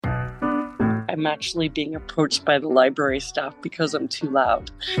I'm actually being approached by the library staff because I'm too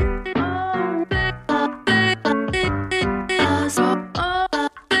loud.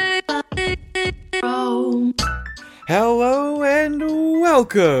 Hello and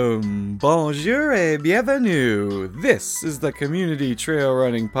welcome! Bonjour et bienvenue! This is the Community Trail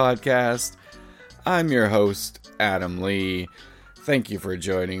Running Podcast. I'm your host, Adam Lee. Thank you for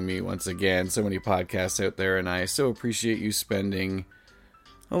joining me once again. So many podcasts out there, and I so appreciate you spending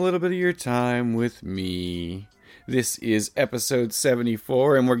a little bit of your time with me. This is episode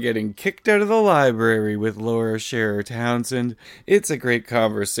 74, and we're getting kicked out of the library with Laura Sherrer-Townsend. It's a great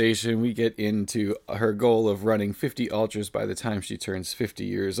conversation. We get into her goal of running 50 ultras by the time she turns 50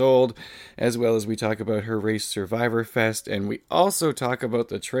 years old, as well as we talk about her race Survivor Fest, and we also talk about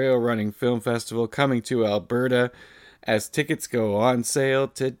the Trail Running Film Festival coming to Alberta, as tickets go on sale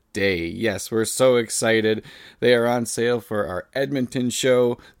today. Yes, we're so excited. They are on sale for our Edmonton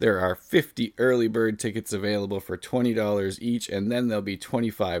show. There are 50 early bird tickets available for $20 each, and then they'll be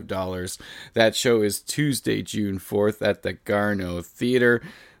 $25. That show is Tuesday, June 4th at the Garneau Theatre.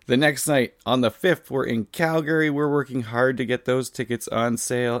 The next night, on the 5th, we're in Calgary. We're working hard to get those tickets on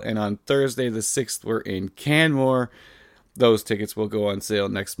sale, and on Thursday, the 6th, we're in Canmore. Those tickets will go on sale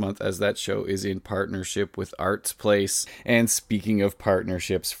next month, as that show is in partnership with Arts Place. And speaking of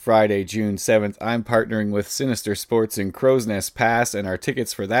partnerships, Friday, June 7th, I'm partnering with Sinister Sports in Crow's Nest Pass, and our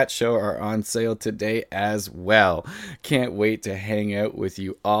tickets for that show are on sale today as well. Can't wait to hang out with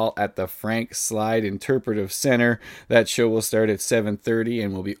you all at the Frank Slide Interpretive Center. That show will start at 7:30,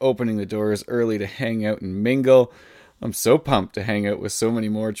 and we'll be opening the doors early to hang out and mingle. I'm so pumped to hang out with so many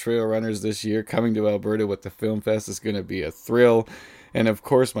more trail runners this year. Coming to Alberta with the Film Fest is going to be a thrill. And of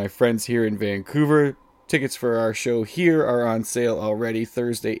course, my friends here in Vancouver, tickets for our show here are on sale already,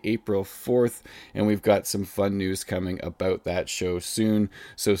 Thursday, April 4th. And we've got some fun news coming about that show soon,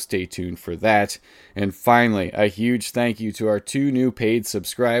 so stay tuned for that. And finally, a huge thank you to our 2 new paid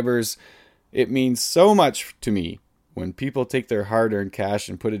subscribers. It means so much to me when people take their hard-earned cash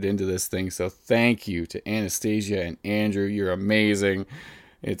and put it into this thing. So thank you to Anastasia and Andrew. You're amazing.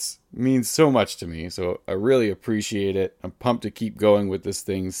 It means so much to me. So I really appreciate it. I'm pumped to keep going with this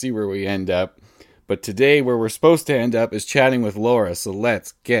thing, see where we end up. But today, where we're supposed to end up is chatting with Laura. So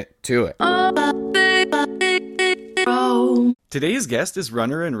let's get to it. Today's guest is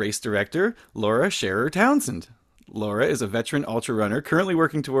runner and race director Laura Sherrer-Townsend. Laura is a veteran ultra runner, currently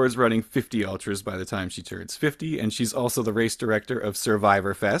working towards running 50 ultras by the time she turns 50, and she's also the race director of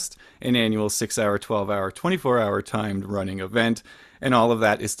Survivor Fest, an annual 6-hour, 12-hour, 24-hour timed running event, and all of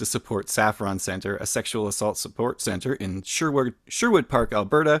that is to support Saffron Center, a sexual assault support center in Sherwood Park,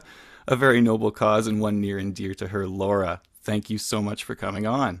 Alberta, a very noble cause and one near and dear to her. Laura, thank you so much for coming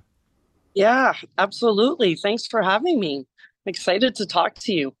on. Yeah, absolutely. Thanks for having me. I'm excited to talk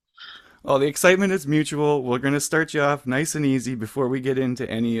to you. Well, the excitement is mutual. We're going to start you off nice and easy before we get into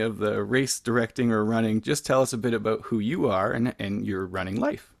any of the race directing or running. Just tell us a bit about who you are and your running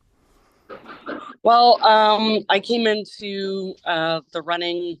life. Well, I came into the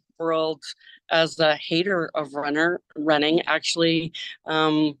running world as a hater of running. Actually,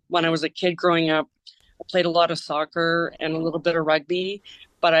 when I was a kid growing up, I played a lot of soccer and a little bit of rugby,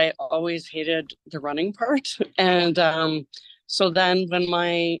 but I always hated the running part. And so then when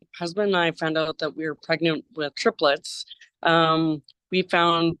my husband and I found out that we were pregnant with triplets, we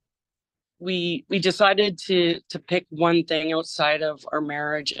decided to pick one thing outside of our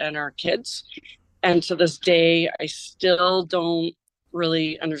marriage and our kids. And to this day, I still don't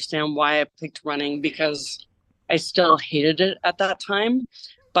really understand why I picked running, because I still hated it at that time.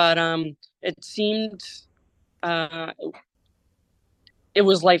 But it seemed it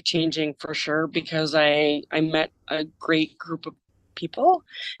was life-changing for sure, because I met a great group of people,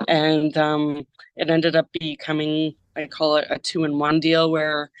 and it ended up becoming, I call it a 2-in-1 deal,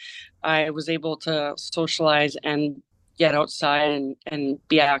 where I was able to socialize and get outside and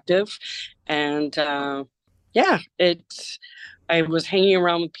be active. And I was hanging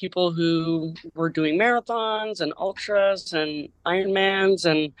around with people who were doing marathons and ultras and Ironmans,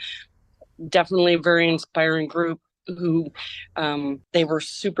 and definitely a very inspiring group who they were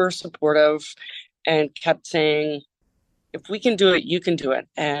super supportive and kept saying, if we can do it, you can do it.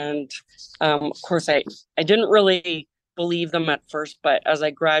 And of course, I didn't really believe them at first, but as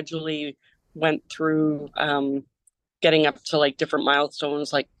I gradually went through getting up to like different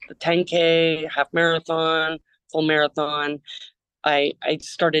milestones, like the 10K, half marathon, full marathon, I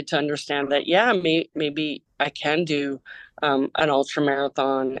started to understand that, yeah, maybe I can do an ultra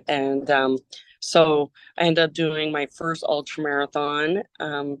marathon. And so I ended up doing my first ultra marathon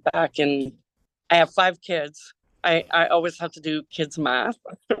back in, I have 5 kids. I always have to do kids math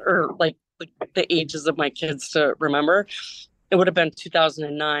or like the ages of my kids to remember. It would have been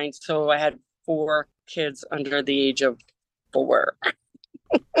 2009. So I had four kids under the age of four,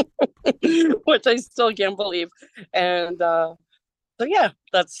 which I still can't believe. And so yeah,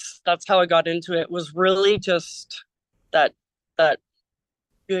 that's how I got into it. It was really just that that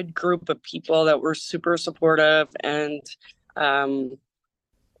good group of people that were super supportive and um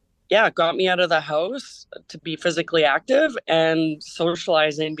yeah, it got me out of the house to be physically active and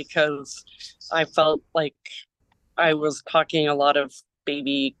socializing because I felt like I was talking a lot of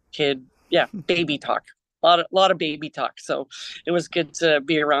baby talk. A lot of baby talk. So it was good to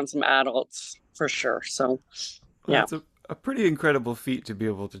be around some adults for sure. So Well, yeah. it's a pretty incredible feat to be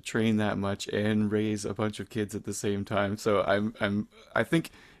able to train that much and raise a bunch of kids at the same time. So I think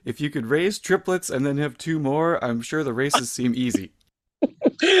if you could raise triplets and then have two more, I'm sure the races seem easy.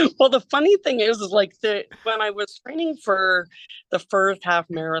 Well, the funny thing is like when I was training for the first half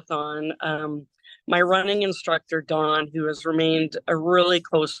marathon, my running instructor Don, who has remained a really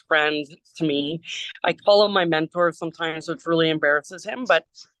close friend to me, I call him my mentor sometimes, which really embarrasses him. But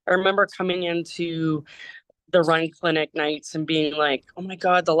I remember coming into the run clinic nights and being like, "Oh my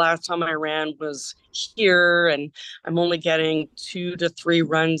God, the last time I ran was here, and I'm only getting 2 to 3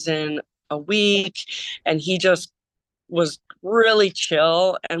 runs in a week," and he just was really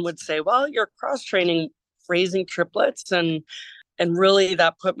chill and would say, "Well, you're cross training, raising triplets," and really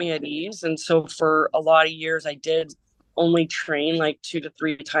that put me at ease. And so for a lot of years, I did only train like 2 to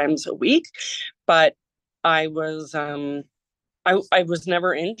 3 times a week, but I was I was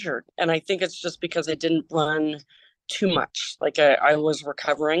never injured, and I think it's just because I didn't run too much. Like I was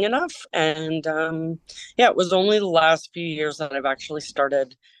recovering enough, and yeah, it was only the last few years that I've actually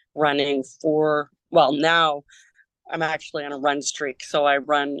started running for. Well, now I'm actually on a run streak, so I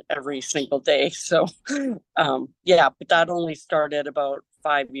run every single day. So, yeah, but that only started about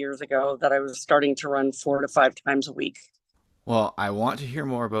 5 years ago that I was starting to run 4 to 5 times a week. Well, I want to hear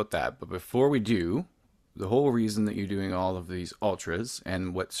more about that, but before we do, the whole reason that you're doing all of these ultras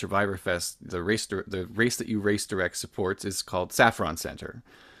and what Survivor Fest, the race that you race direct supports, is called Saffron Center.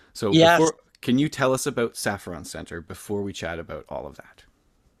 So Yes. can you tell us about Saffron Center before we chat about all of that?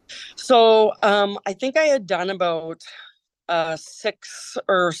 So, I think I had done about six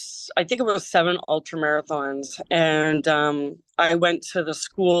or I think it was seven ultra marathons, and I went to the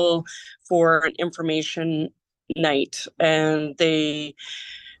school for an information night, and they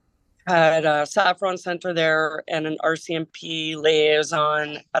had a Saffron Center there and an RCMP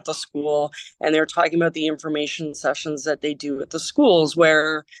liaison at the school, and they were talking about the information sessions that they do at the schools,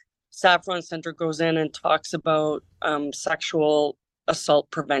 where Saffron Center goes in and talks about sexual assault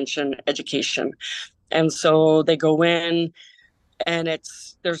prevention education. And so they go in, and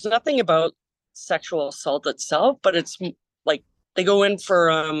there's nothing about sexual assault itself, but it's like they go in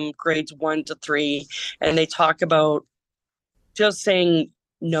for grades 1 to 3, and they talk about just saying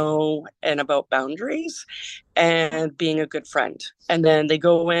no and about boundaries and being a good friend. And then they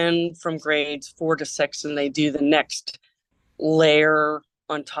go in from grades 4 to 6 and they do the next layer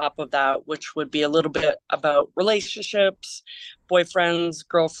on top of that, which would be a little bit about relationships, boyfriends,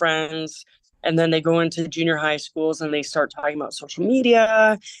 girlfriends. And then they go into junior high schools and they start talking about social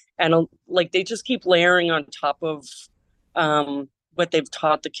media. And like they just keep layering on top of what they've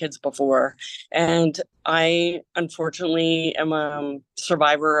taught the kids before. And I unfortunately am a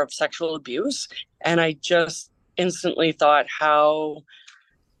survivor of sexual abuse. And I just instantly thought how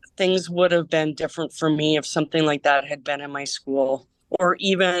things would have been different for me if something like that had been in my school. Or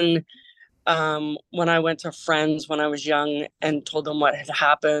even when I went to friends when I was young and told them what had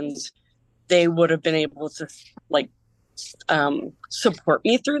happened, they would have been able to like support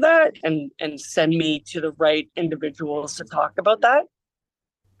me through that and send me to the right individuals to talk about that.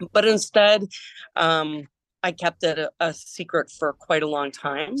 But instead, I kept it a secret for quite a long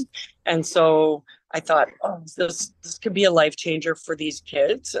time. And so I thought, oh, this could be a life changer for these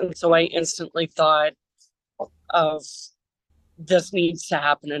kids. And so I instantly thought of this needs to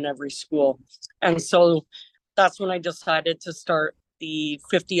happen in every school. And so that's when I decided to start the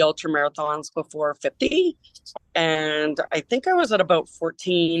 50 ultra marathons before 50. And I think I was at about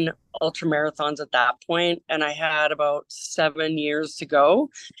 14 ultra marathons at that point, and I had about 7 years to go.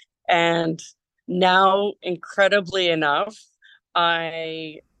 And now, incredibly enough,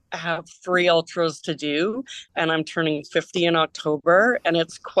 I have 3 ultras to do, and I'm turning 50 in October, and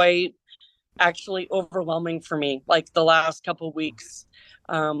it's quite actually overwhelming for me. Like the last couple of weeks,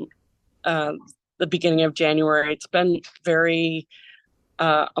 um, uh, the beginning of January, it's been very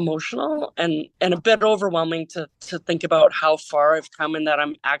emotional and a bit overwhelming to think about how far I've come and that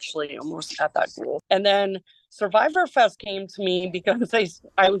I'm actually almost at that goal. And then Survivor Fest came to me because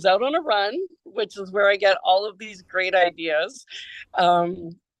I was out on a run, which is where I get all of these great ideas.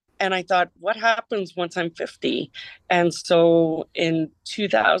 Um, and I thought, what happens once I'm 50? And so in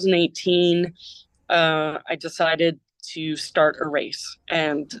 2018, I decided to start a race.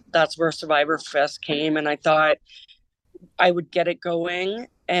 And that's where Survivor Fest came. And I thought I would get it going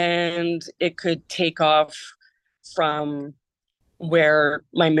and it could take off from where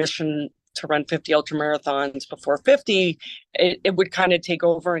my mission to run 50 ultra marathons before 50, it would kind of take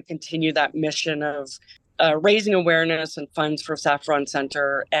over and continue that mission of raising awareness and funds for Saffron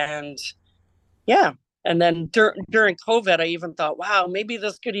Center. And yeah. And then during COVID, I even thought, wow, maybe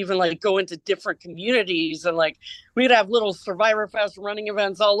this could even like go into different communities and like we'd have little Survivor Fest running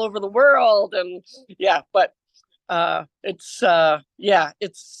events all over the world. And yeah, but it's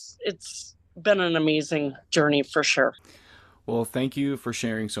been an amazing journey for sure. Well, thank you for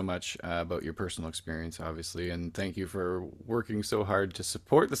sharing so much about your personal experience, obviously, and thank you for working so hard to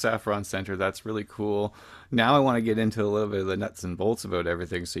support the Saffron Center. That's really cool. Now I want to get into a little bit of the nuts and bolts about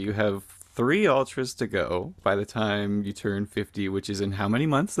everything. So you have 3 ultras to go by the time you turn 50, which is in how many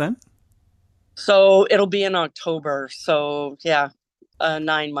months then? So it'll be in October. So yeah,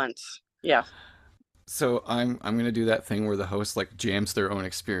 9 months. Yeah. So I'm gonna do that thing where the host like jams their own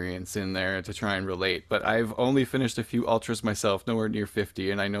experience in there to try and relate. But I've only finished a few ultras myself, nowhere near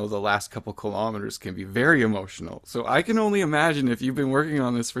 50, and I know the last couple kilometers can be very emotional. So I can only imagine if you've been working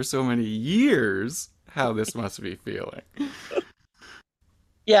on this for so many years, how this must be feeling.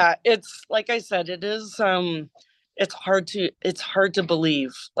 Yeah, it's like I said, it's hard to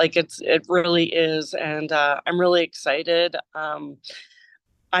believe. Like it really is. And I'm really excited. I'm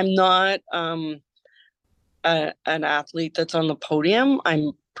not an athlete that's on the podium.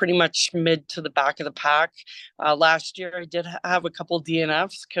 I'm pretty much mid to the back of the pack. Last year, I did have a couple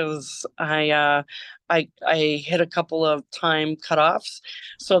DNFs because I hit a couple of time cutoffs,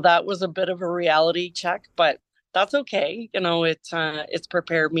 so that was a bit of a reality check. But that's okay. You know, it's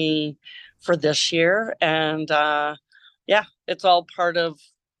prepared me for this year, and yeah, it's all part of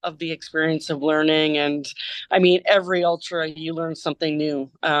the experience of learning. And I mean, every ultra you learn something new,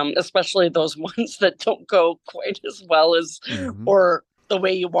 especially those ones that don't go quite as well as Mm-hmm. or the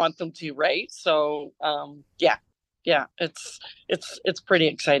way you want them to, right? So yeah, yeah, it's pretty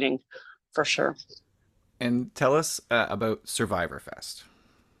exciting for sure. And tell us about Survivor Fest.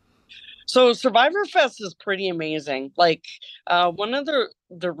 So Survivor Fest is pretty amazing. Like one of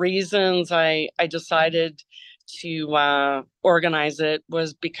the reasons I decided to organize it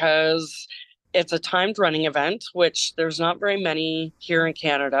was because it's a timed running event, which there's not very many here in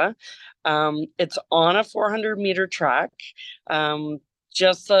Canada. It's on a 400-meter track. Um,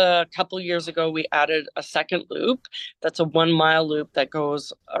 just a couple years ago, we added a second loop. That's a 1 mile loop that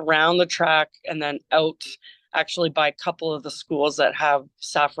goes around the track and then out actually by a couple of the schools that have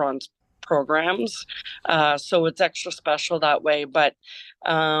saffron programs. So it's extra special that way. But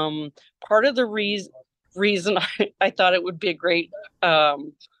part of the reason I thought it would be a great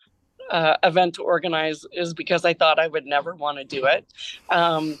event to organize is because I thought I would never want to do it.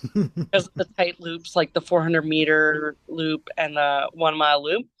 Because of the tight loops, like the 400-meter loop and the 1 mile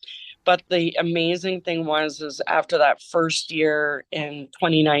loop. But the amazing thing is after that first year in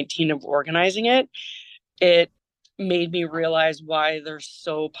 2019 of organizing it, it made me realize why they're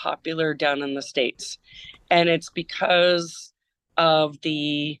so popular down in the States. And it's because of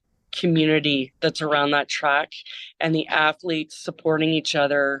the community that's around that track and the athletes supporting each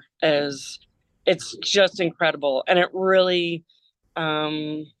other as it's just incredible. And it really,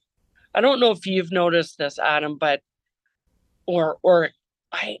 I don't know if you've noticed this, Adam, but, or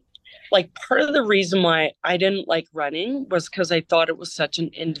I, like part of the reason why I didn't like running was because I thought it was such an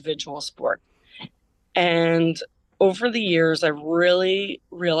individual sport. And over the years, I really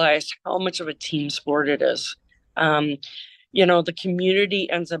realized how much of a team sport it is. Um, you know, the community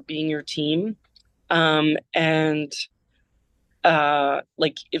ends up being your team. And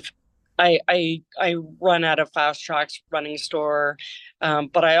like if I run at a Fast Tracks running store,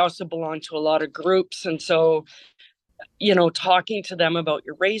 but I also belong to a lot of groups. And so you know, talking to them about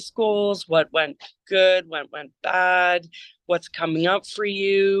your race goals, what went good, what went bad, what's coming up for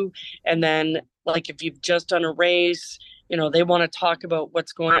you. And then, like, if you've just done a race, you know, they want to talk about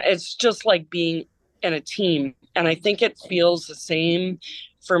what's going on. It's just like being in a team. And I think it feels the same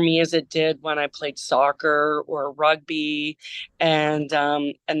for me as it did when I played soccer or rugby. And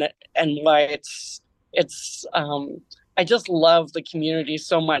why it's I just love the community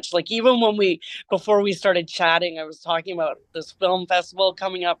so much. Like even when before we started chatting, I was talking about this film festival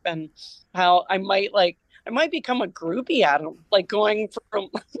coming up and how I might become a groupie, Adam, like going from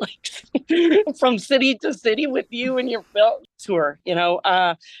like from city to city with you and your film tour,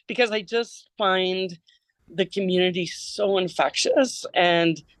 because I just find the community so infectious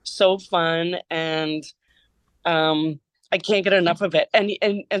and so fun, and um I can't get enough of it.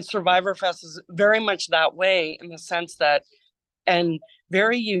 And Survivor Fest is very much that way, in the sense that, and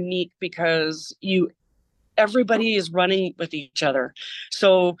very unique, because everybody is running with each other.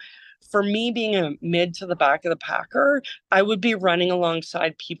 So for me, being a mid to the back of the packer, I would be running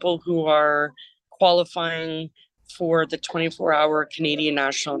alongside people who are qualifying for the 24-hour Canadian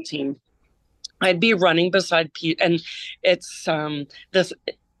national team. I'd be running beside people, and it's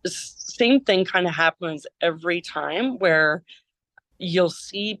this same thing kind of happens every time, where you'll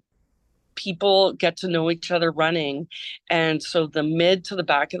see people get to know each other running. And so the mid to the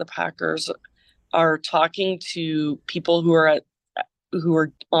back of the packers are talking to people who are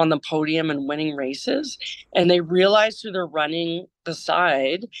on the podium and winning races, and they realize who they're running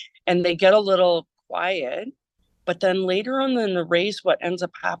beside, and they get a little quiet. But then later on in the race, what ends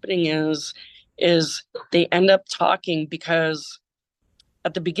up happening is they end up talking, because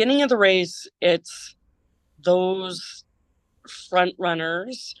at the beginning of the race, it's those front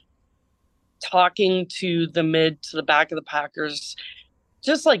runners talking to the mid to the back of the packers,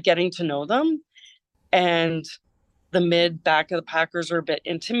 just like getting to know them. And the mid back of the packers are a bit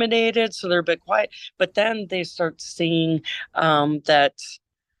intimidated, so they're a bit quiet. But then they start seeing that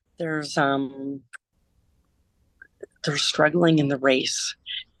there's they're struggling in the race,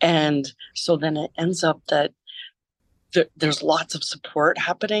 and so then it ends up that there's lots of support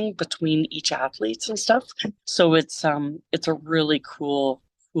happening between each athletes and stuff. So it's a really cool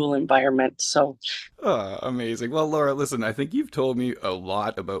environment. So amazing. Well, Laura, listen, I think you've told me a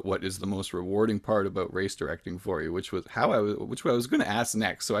lot about what is the most rewarding part about race directing for you, which was which I was going to ask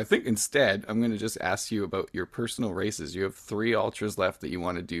next. So I think instead I'm going to just ask you about your personal races. You have 3 ultras left that you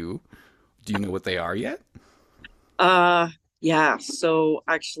want to do. Do you know what they are yet? Yeah. So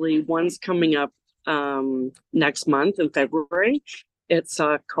actually, one's coming up next month in February. It's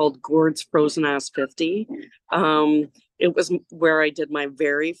called Gord's Frozen Ass 50. It was where I did my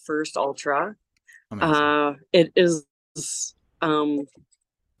very first ultra. It is it's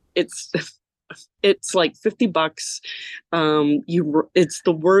like $50. It's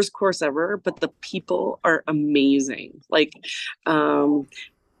the worst course ever, but the people are amazing. Like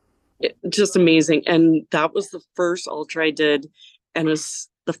just amazing. And that was the first ultra I did, and it's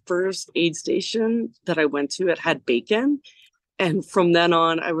the first aid station that I went to. It had bacon, and from then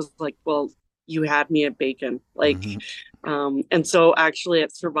on I was like, well, you had me at bacon. Like and so actually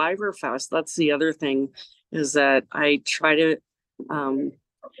at Survivor Fest, that's the other thing, is that I try to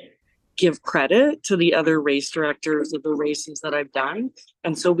give credit to the other race directors of the races that I've done.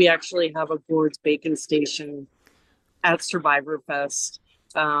 And so we actually have a Gord's Bacon station at Survivor Fest.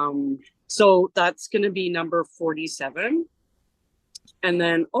 So that's going to be number 47. And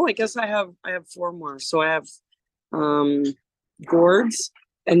then, I guess I have 4 more. So I have Gord's,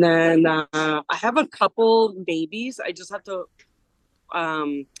 and then I have a couple babies. I just have to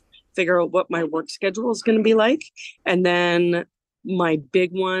figure out what my work schedule is going to be like. And then my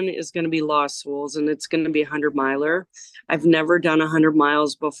big one is going to be Lost Souls, and it's going to be a 100-miler. I've never done 100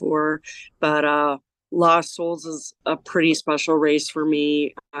 miles before, but Lost Souls is a pretty special race for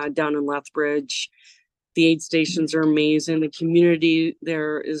me, down in Lethbridge. The aid stations are amazing. The community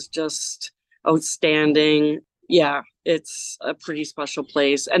there is just outstanding. Yeah, it's a pretty special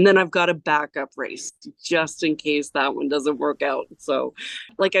place. And then I've got a backup race just in case that one doesn't work out. So,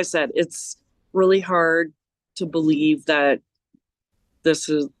 like I said, it's really hard to believe that this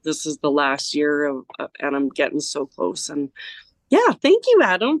is the last year of, and I'm getting so close. And yeah, thank you,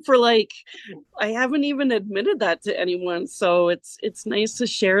 Adam, for I haven't even admitted that to anyone. So it's nice to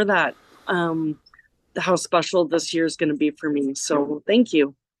share that, how special this year is going to be for me. So thank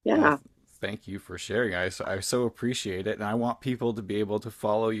you. Yeah. Thank you for sharing. I so appreciate it, and I want people to be able to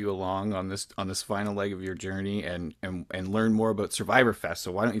follow you along on this final leg of your journey and learn more about Survivor Fest.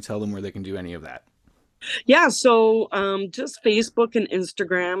 So why don't you tell them where they can do any of that? Yeah, so just Facebook and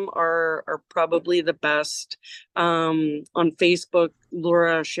Instagram are probably the best. On Facebook,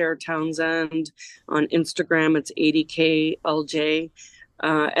 Laura Sherrer-Townsend. On Instagram, it's 80KLJ.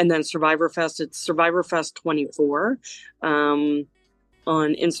 And then Survivor Fest, it's Survivor Fest 24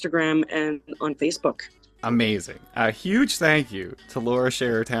 on Instagram and on Facebook. Amazing. A huge thank you to Laura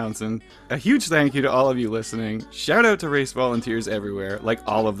Sherrer-Townsend. A huge thank you to all of you listening. Shout out to race volunteers everywhere, like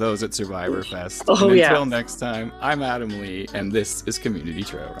all of those at Survivor Fest. And until next time, I'm Adam Lee, and this is Community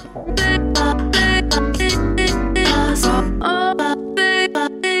Trail Run.